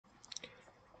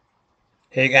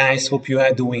Hey guys, hope you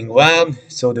are doing well.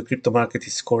 So the crypto market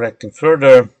is correcting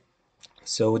further.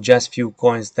 So just few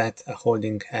coins that are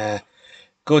holding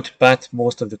good, but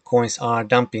most of the coins are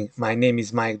dumping. My name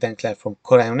is Mike Denkler from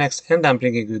CorionX, and I'm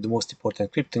bringing you the most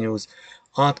important crypto news,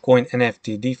 altcoin,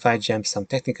 NFT, DeFi gems, some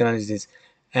technical analysis,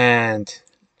 and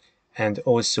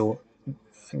also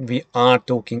we are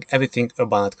talking everything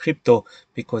about crypto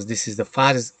because this is the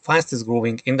fastest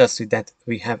growing industry that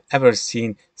we have ever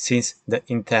seen since the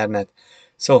internet.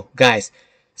 So guys,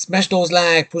 smash those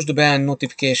like, push the bell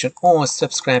notification, or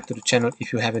subscribe to the channel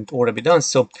if you haven't already done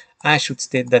so. I should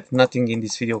state that nothing in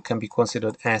this video can be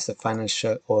considered as a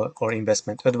financial or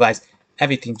investment advice.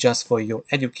 Everything just for your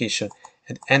education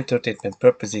and entertainment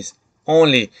purposes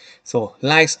only. So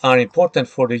likes are important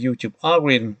for the YouTube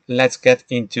algorithm. Let's get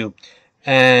into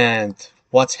and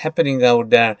what's happening out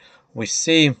there. We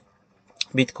see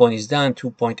Bitcoin is down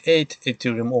 2.8,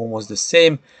 Ethereum almost the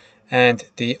same, and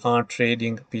they are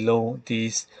trading below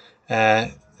these uh,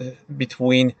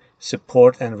 between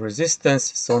support and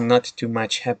resistance, so not too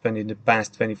much happened in the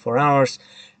past 24 hours.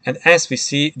 And as we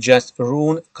see, just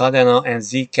Rune, Cardano, and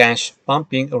Zcash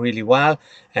pumping really well,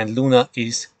 and Luna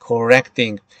is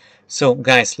correcting. So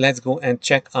guys, let's go and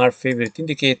check our favorite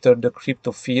indicator, the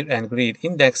crypto fear and greed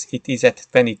index. It is at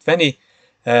 2020,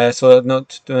 so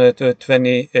not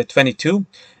 22,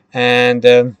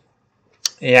 and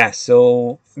yeah,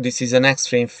 so this is an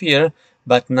extreme fear,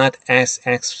 but not as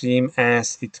extreme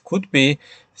as it could be.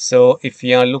 So if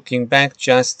we are looking back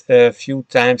just a few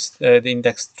times, the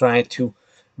index tried to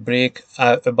break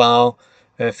above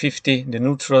 50, the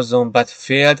neutral zone, but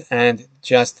failed and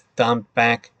just dumped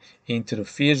back into the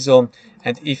fear zone.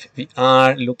 And if we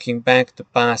are looking back the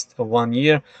past 1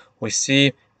 year, we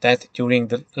see that during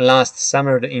the last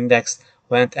summer the index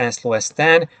went as low as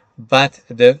 10, but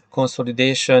the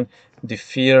consolidation, the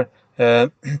fear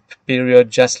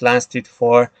period just lasted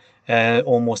for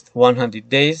almost 100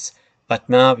 days, but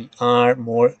now we are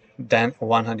more than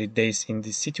 100 days in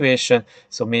this situation.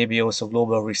 So maybe also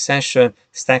global recession,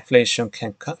 stagflation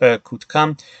could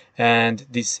come, and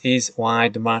this is why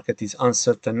the market is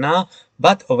uncertain now.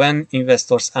 But when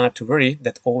investors are to worry,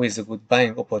 that's always a good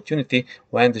buying opportunity.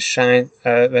 When the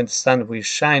sun will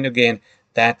shine again,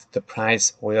 that the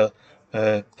price will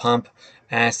pump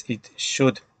as it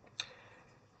should.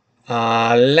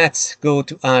 Let's go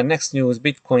to our next news.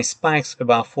 Bitcoin spikes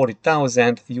about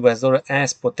 40,000 US dollar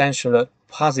as potential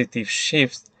positive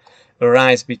shifts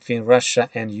arise between Russia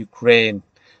and Ukraine.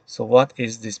 So what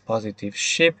is this positive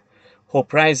shift?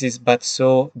 Hope rises, but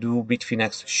so do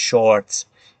Bitfinex shorts.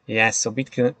 Yes, so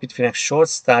Bitfinex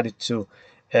shorts started to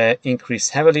increase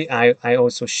heavily. I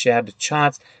also shared the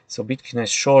charts. So Bitfinex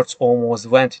shorts almost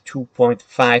went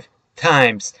 2.5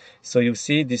 times. So you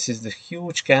see, this is the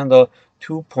huge candle,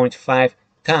 2.5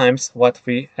 times what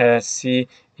we see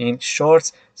in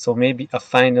shorts. So maybe a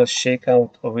final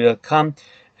shakeout will come,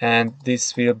 and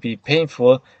this will be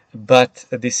painful, but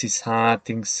this is how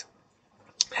things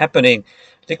happening.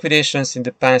 Liquidations in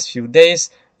the past few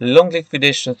days, long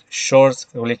liquidations, short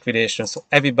liquidations, so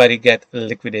everybody get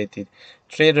liquidated.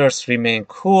 Traders remain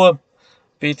cool.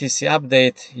 BTC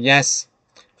update, yes.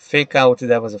 Fake out,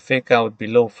 there was a fake out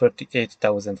below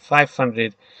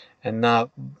 38,500, and now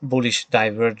bullish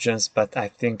divergence, but I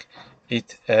think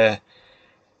it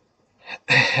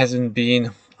hasn't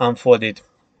been unfolded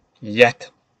yet.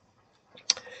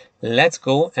 Let's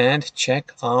go and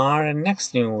check our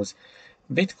next news.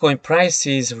 Bitcoin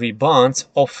prices rebounds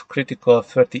off critical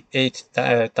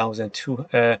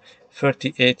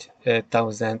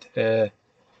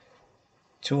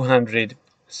 38,200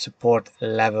 support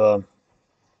level.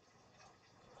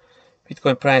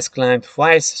 Bitcoin price climbed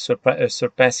twice,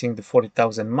 surpassing the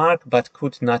 40,000 mark, but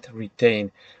could not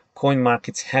retain. Coin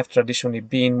markets have traditionally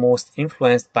been most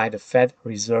influenced by the Fed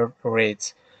reserve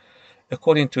rates.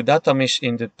 According to Datamish,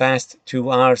 in the past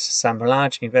 2 hours, some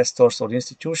large investors or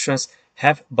institutions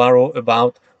have borrowed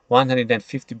about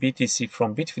 150 BTC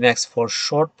from Bitfinex for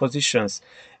short positions.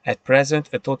 At present,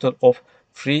 a total of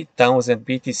 3,000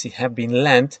 BTC have been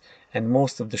lent, and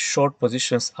most of the short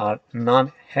positions are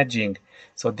non-hedging.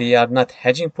 So they are not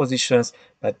hedging positions,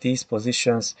 but these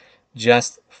positions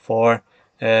just for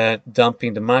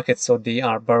dumping the market. So they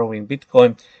are borrowing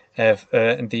Bitcoin,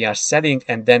 they are selling,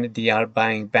 and then they are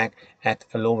buying back at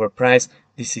a lower price.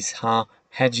 This is how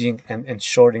hedging and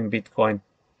shorting Bitcoin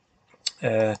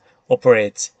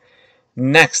operates.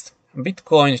 Next,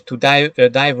 Bitcoin to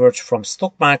diverge from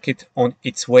stock market on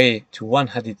its way to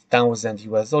 100,000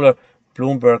 US dollar,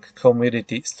 Bloomberg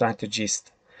commodity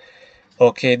strategist.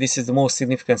 Okay, this is the most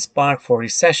significant spark for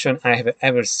recession I have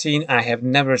ever seen. I have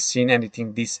never seen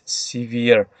anything this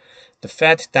severe. The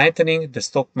Fed tightening, the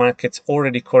stock market's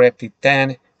already corrected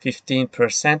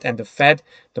 10-15%, and the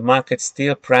market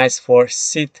still priced for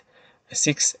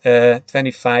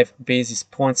 25 basis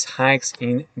points hikes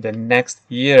in the next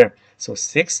year. So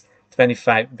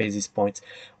 25 basis points.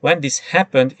 When this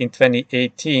happened in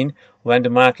 2018, when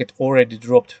the market already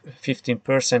dropped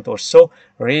 15% or so,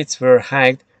 rates were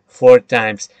hiked 4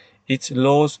 times. It's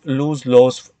lose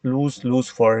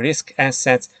for risk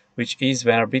assets, which is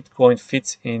where Bitcoin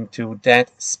fits into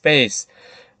that space.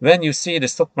 When you see the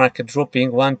stock market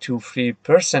dropping 1 to 3%,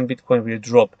 Bitcoin will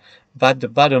drop. But the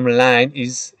bottom line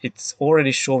is it's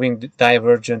already showing the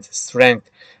divergent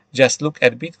strength. Just look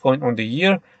at Bitcoin on the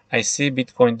year. I see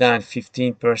Bitcoin down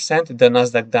 15%, the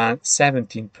Nasdaq down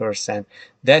 17%.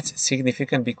 That's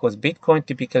significant because Bitcoin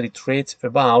typically trades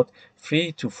about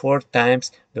 3 to 4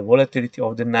 times the volatility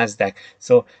of the Nasdaq.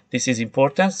 So this is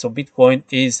important. So Bitcoin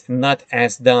is not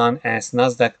as down as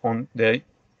Nasdaq on the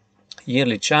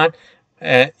yearly chart,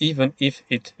 even if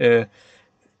it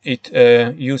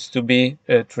used to be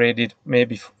traded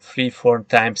maybe 3-4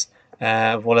 times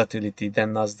volatility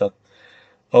than Nasdaq.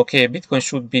 Okay, Bitcoin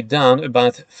should be down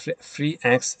about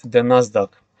 3x the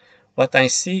Nasdaq. What I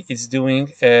see it's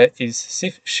doing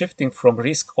is shifting from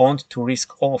risk on to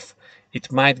risk off. It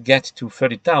might get to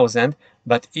 30,000,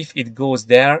 but if it goes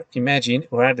there, imagine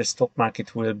where the stock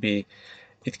market will be.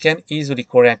 It can easily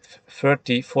correct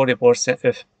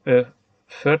 30-40%.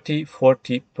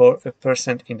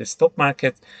 30-40% in the stock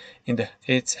market.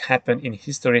 It's happened in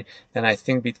history. Then I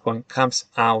think Bitcoin comes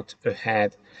out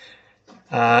ahead.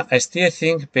 I still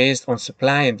think based on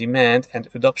supply and demand and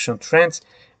adoption trends,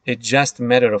 it's just a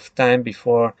matter of time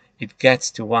before it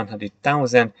gets to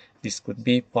 100,000. This could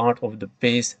be part of the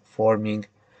base forming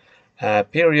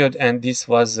period. And this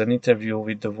was an interview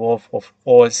with the Wolf of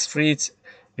All Streets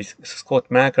with Scott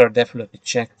Macker. Definitely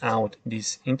check out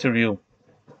this interview.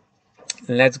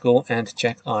 Let's go and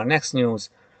check our next news.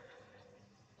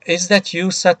 Is that you,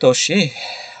 Satoshi?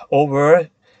 Over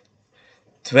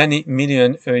 20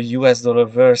 million US dollar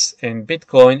worth in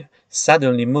Bitcoin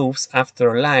suddenly moves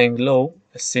after lying low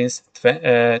since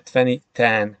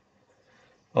 2010.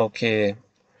 Okay,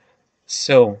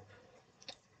 so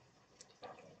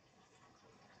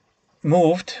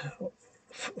moved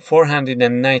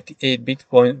 498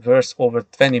 Bitcoin worth over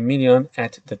 20 million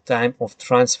at the time of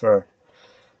transfer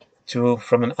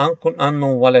from an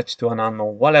unknown wallet to an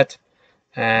unknown wallet.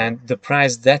 And the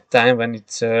price that time when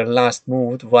it last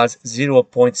moved was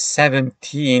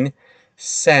 0.17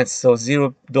 cents, so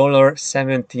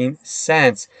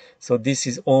 $0.17. So this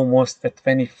is almost a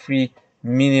 23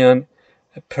 million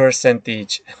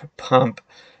percentage pump.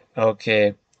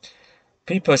 Okay,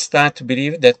 people start to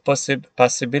believe that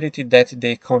possibility that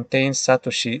they contain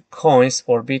Satoshi coins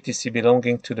or BTC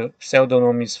belonging to the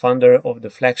pseudonymous founder of the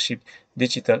flagship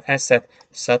digital asset,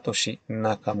 Satoshi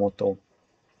Nakamoto.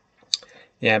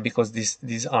 Yeah, because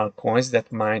these are coins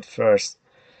that mined first.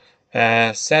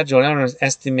 Sergio Leones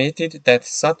estimated that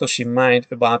Satoshi mined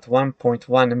about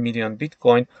 1.1 million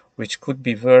Bitcoin, which could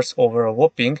be worth over a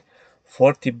whopping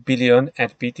 40 billion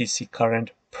at BTC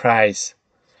current price.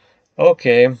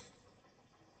 Okay,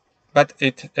 but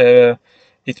it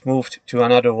moved to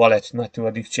another wallet, not to a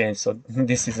exchange. So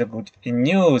this is a good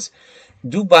news.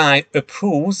 Dubai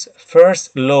approves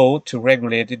first law to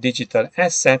regulate digital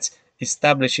assets,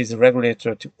 establishes a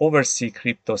regulator to oversee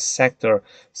crypto sector.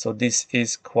 So this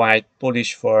is quite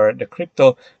bullish for the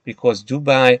crypto because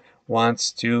Dubai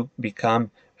wants to become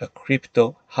a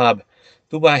crypto hub.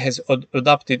 Dubai has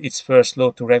adopted its first law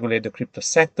to regulate the crypto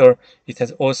sector. It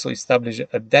has also established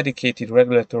a dedicated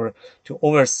regulator to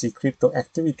oversee crypto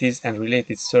activities and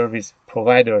related service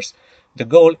providers. The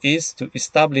goal is to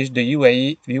establish the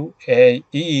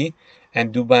UAE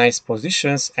and Dubai's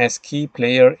positions as key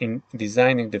player in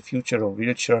designing the future of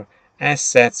virtual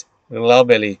assets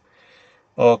globally.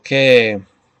 Okay.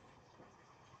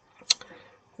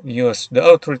 Yes, the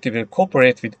authority will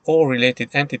cooperate with all related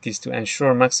entities to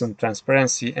ensure maximum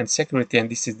transparency and security, and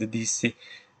this is the DACA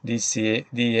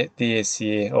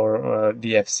or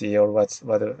DFC or what's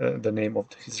the name of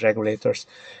his regulators.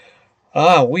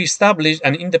 We established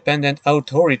an independent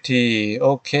authority.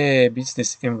 Okay,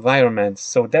 business environment.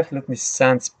 So definitely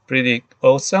sounds pretty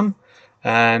awesome.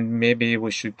 And maybe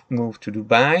we should move to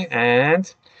Dubai.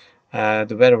 And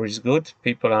the weather is good.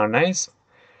 People are nice.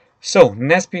 So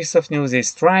next piece of news is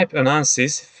Stripe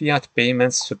announces fiat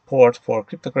payments support for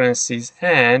cryptocurrencies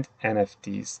and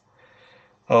NFTs.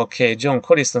 Okay, John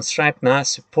Colliston, Stripe now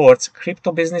supports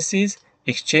crypto businesses,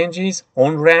 exchanges,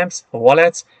 on-ramps,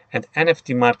 wallets, and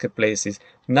NFT marketplaces.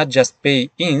 Not just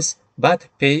pay-ins, but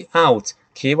pay-outs,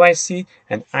 KYC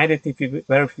and identity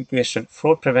verification,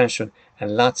 fraud prevention,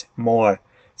 and lots more.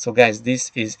 So guys,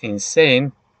 this is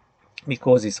insane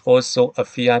because it's also a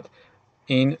fiat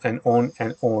in and on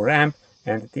ramp,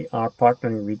 and they are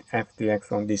partnering with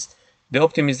FTX on this. The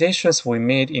optimizations we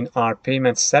made in our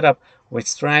payment setup with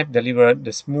Stripe delivered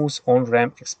the smooth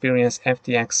on-ramp experience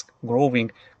FTX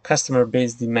growing customer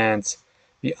base demands.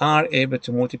 We are able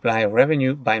to multiply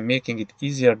revenue by making it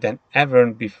easier than ever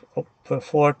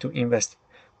before to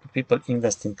people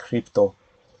invest in crypto.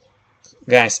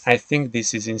 Guys, I think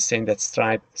this is insane that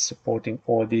Stripe is supporting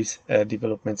all these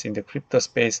developments in the crypto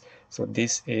space. So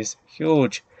this is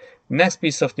huge. Next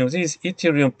piece of news is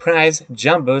Ethereum price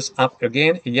jumps up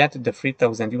again, yet the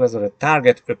 $3,000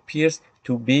 target appears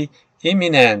to be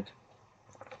imminent.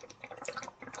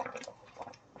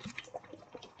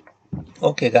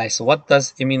 Okay, guys, so what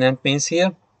does imminent means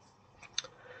here?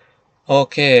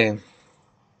 Okay,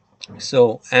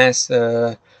 so as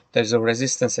there's a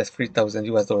resistance at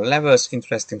 $3,000 levels,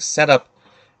 interesting setup,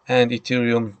 and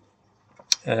Ethereum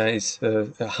is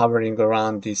hovering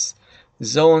around these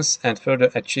zones, and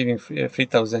further achieving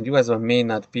 $3,000 may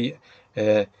not be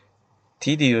a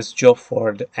tedious job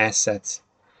for the assets.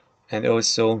 And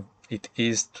also it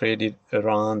is traded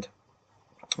around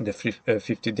the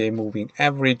 50-day moving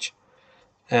average,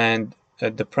 and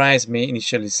the price may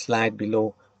initially slide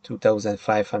below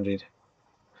 2,500.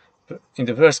 In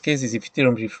the worst cases, if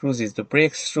Ethereum refuses to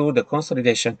break through the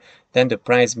consolidation, then the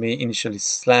price may initially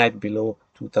slide below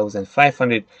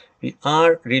 2,500. We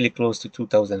are really close to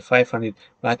 2,500,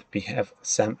 but we have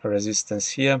some resistance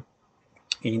here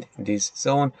in this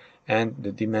zone, and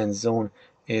the demand zone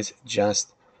is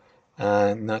just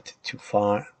not too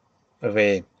far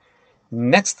away.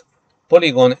 Next,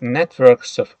 Polygon network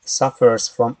suffers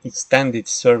from extended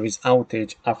service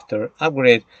outage after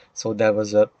upgrade. So there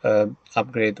was a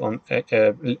upgrade on at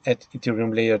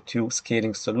Ethereum layer 2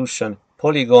 scaling solution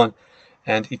Polygon,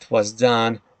 and it was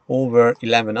done over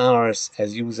 11 hours,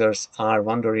 as users are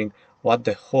wondering what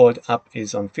the hold up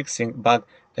is on fixing bug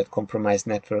that compromised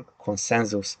network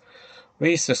consensus.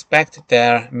 We suspect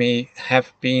there may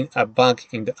have been a bug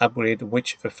in the upgrade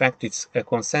which affected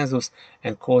consensus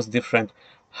and caused different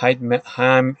Heimdall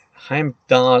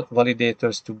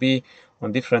validators to be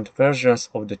on different versions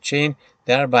of the chain,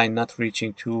 thereby not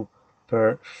reaching 2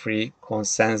 per free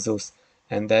consensus,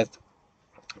 and that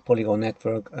Polygon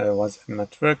network was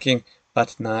not working,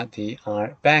 but now they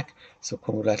are back. So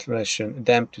congratulations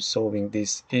them to solving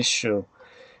this issue.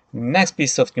 Next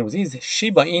piece of news is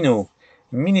Shiba Inu.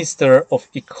 Minister of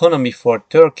Economy for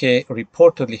Turkey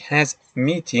reportedly has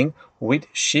meeting with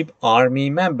SHIB army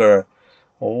member.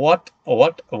 What,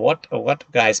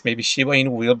 guys? Maybe Shiba Inu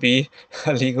will be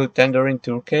a legal tender in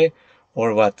Turkey,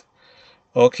 or what?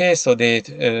 Okay, so they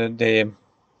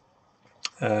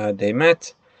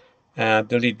met.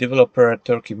 The lead developer,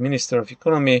 Turkey Minister of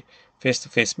Economy,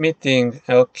 face-to-face meeting.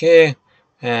 Okay,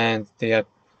 and they are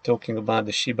talking about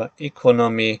the Shiba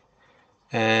economy.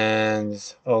 And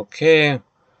okay,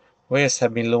 whales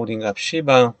have been loading up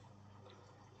Shiba.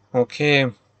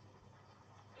 Okay,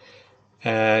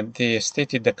 they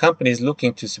stated the company is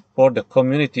looking to support the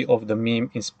community of the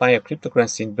meme-inspired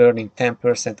cryptocurrency in burning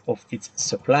 10% of its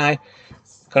supply.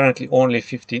 Currently, only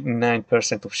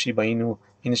 59% of Shiba Inu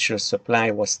initial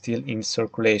supply was still in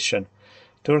circulation.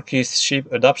 Turkey's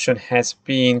SHIB adoption has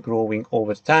been growing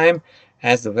over time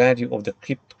as the value of the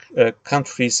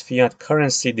country's fiat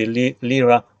currency, the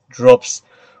lira, drops.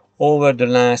 Over the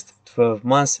last 12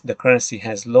 months, the currency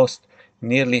has lost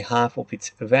nearly half of its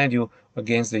value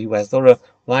against the US dollar,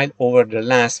 while over the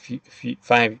last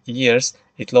 5 years,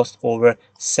 it lost over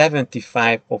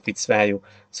 75% of its value.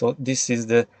 So this is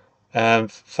the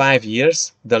 5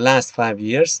 years, the last 5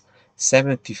 years,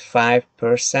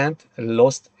 75%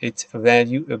 lost its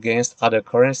value against other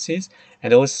currencies,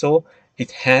 and also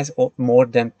it has more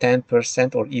than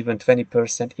 10% or even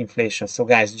 20% inflation. So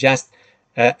guys, just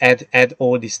add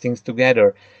all these things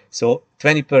together. So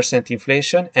 20%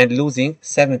 inflation and losing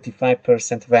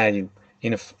 75% value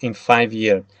in 5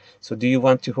 years. So do you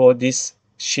want to hold this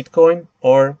shitcoin,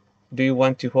 or do you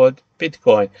want to hold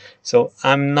Bitcoin? So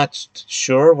I'm not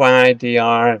sure why they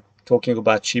are talking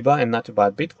about Shiba and not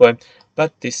about Bitcoin,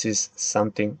 but this is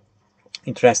something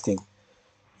interesting.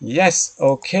 Yes,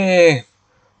 okay.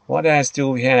 What else do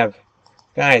we have?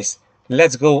 Guys,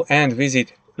 let's go and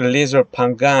visit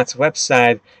Laserpunk's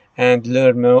website and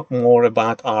learn more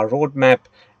about our roadmap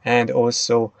and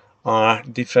also our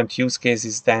different use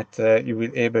cases that you will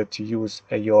be able to use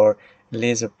your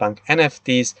Laserpunk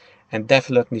NFTs, and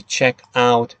definitely check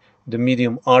out the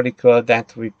Medium article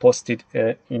that we posted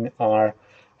in our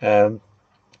um,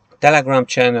 Telegram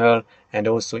channel and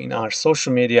also in our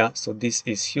social media. So this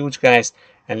is huge, guys.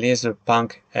 And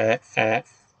Laserpunk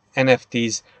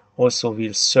NFTs also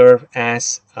will serve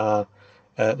as a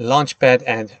Launchpad,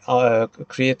 and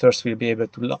creators will be able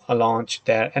to launch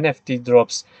their NFT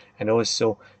drops, and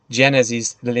also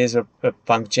Genesis, the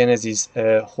Laserpunk Genesis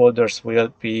holders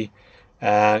will be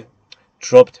uh,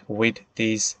 dropped with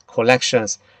these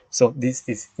collections. So this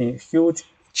is huge.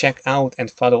 Check out and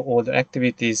follow all the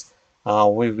activities.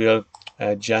 We will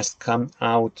just come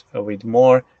out with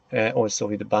more, also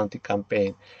with the bounty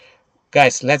campaign.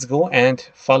 Guys, let's go and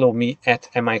follow me at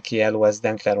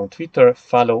MIKLOS on Twitter,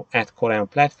 follow at Korean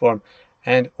Platform,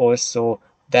 and also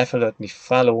definitely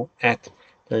follow at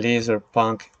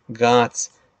Laserpunk Gods.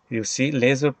 You see,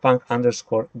 Laserpunk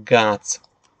underscore Gods.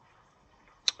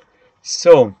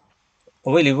 So,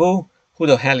 really, who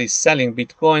the hell is selling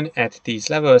Bitcoin at these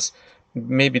levels?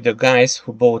 Maybe the guys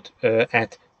who bought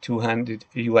at 200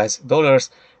 US dollars,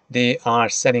 they are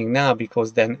selling now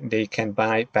because then they can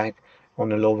buy back on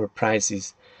a lower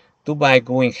prices. Dubai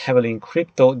going heavily in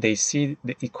crypto, they see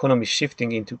the economy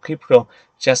shifting into crypto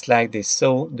just like they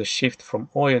saw the shift from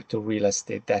oil to real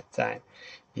estate that time.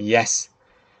 Yes,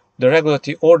 the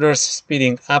regulatory orders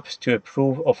speeding up to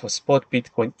approve of a spot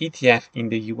Bitcoin ETF in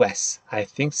the US. I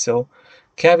think so.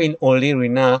 Kevin O'Leary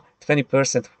now,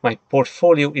 20% of my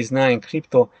portfolio is now in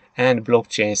crypto and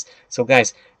blockchains. So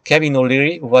guys, Kevin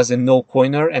O'Leary was a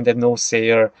no-coiner and a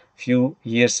no-sayer few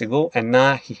years ago, and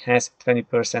now he has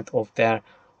 20% of their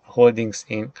holdings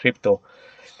in crypto.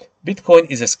 Bitcoin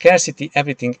is a scarcity,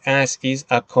 everything else is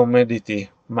a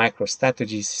commodity.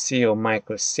 MicroStrategy's CEO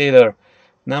Michael Saylor,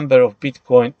 number of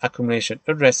Bitcoin accumulation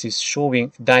addresses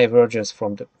showing divergence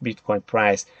from the Bitcoin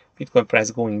price. Bitcoin price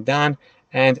going down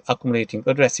and accumulating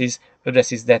addresses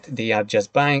that they are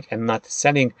just buying and not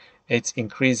selling, it's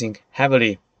increasing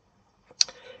heavily.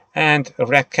 And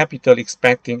Rec Capital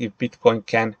expecting if Bitcoin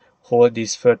can hold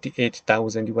this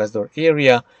 38,000 US dollar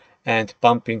area and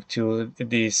pumping to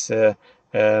this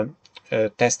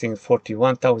testing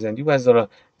 41,000 US dollar,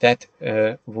 that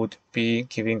would be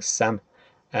giving some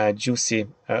juicy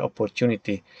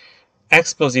opportunity.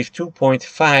 Explosive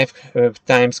 2.5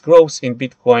 times growth in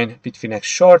Bitcoin Bitfinex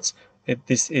shorts.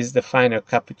 This is the final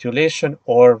capitulation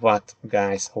or what,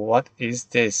 guys? What is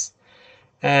this?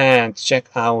 And check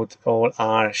out all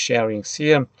our sharings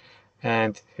here,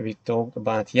 and we talked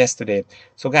about yesterday.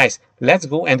 So guys, let's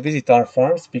go and visit our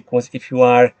farms, because if you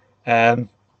are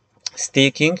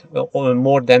staking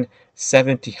more than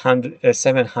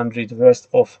 700 worth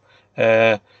of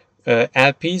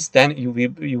LPs, then you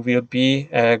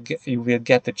will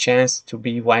get a chance to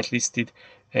be whitelisted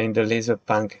in the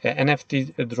Laserpunk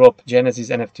NFT drop, Genesis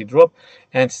NFT drop,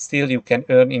 and still you can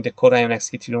earn in the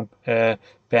CorionX Ethereum per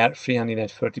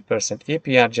 330%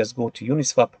 APR. Just go to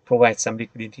Uniswap, provide some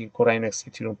liquidity in CorionX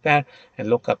Ethereum pair, and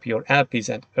lock up your LPs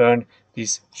and earn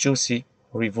these juicy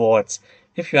rewards.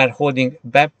 If you are holding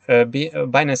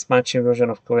Binance Smart Chain version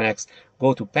of CorionX,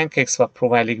 go to PancakeSwap,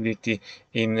 provide liquidity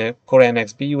in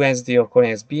CorionX BUSD or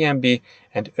CorionX BNB,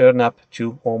 and earn up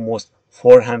to almost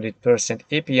 400%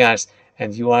 APRs,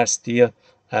 and you are still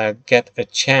get a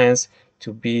chance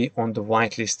to be on the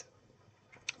whitelist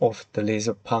of the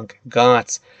Laserpunk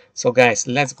gods. So guys,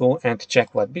 let's go and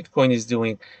check what Bitcoin is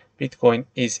doing. Bitcoin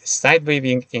is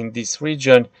sidewaving in this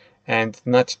region and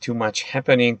not too much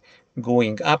happening,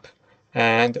 going up,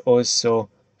 and also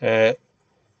sidewaving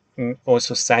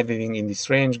in this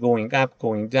range, going up,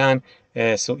 going down.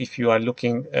 So if you are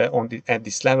looking at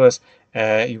these levels,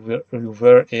 you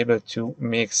were able to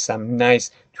make some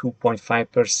nice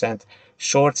 2.5%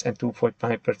 shorts and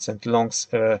 2.5% longs.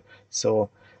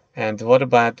 And what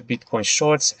about Bitcoin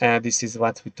shorts? This is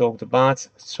what we talked about.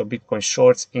 So Bitcoin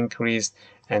shorts increased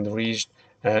and reached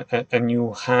a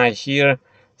new high here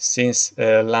since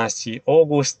last year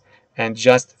August, and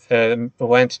just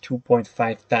went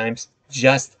 2.5 times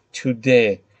just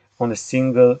today on a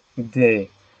single day.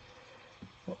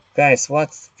 Guys, what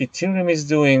Ethereum is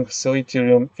doing? So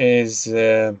Ethereum is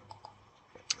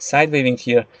sidewaving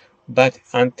here, but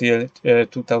until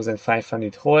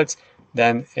 2,500 holds,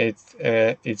 then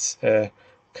it's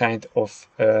kind of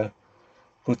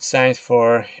good sign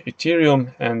for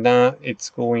Ethereum, and now it's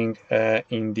going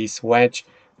in this wedge,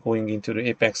 going into the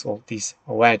apex of this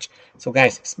wedge. So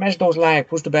guys, smash those like,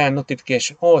 push the bell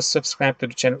notification, or subscribe to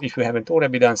the channel if you haven't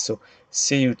already done so.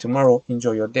 See you tomorrow.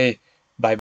 Enjoy your day. Bye.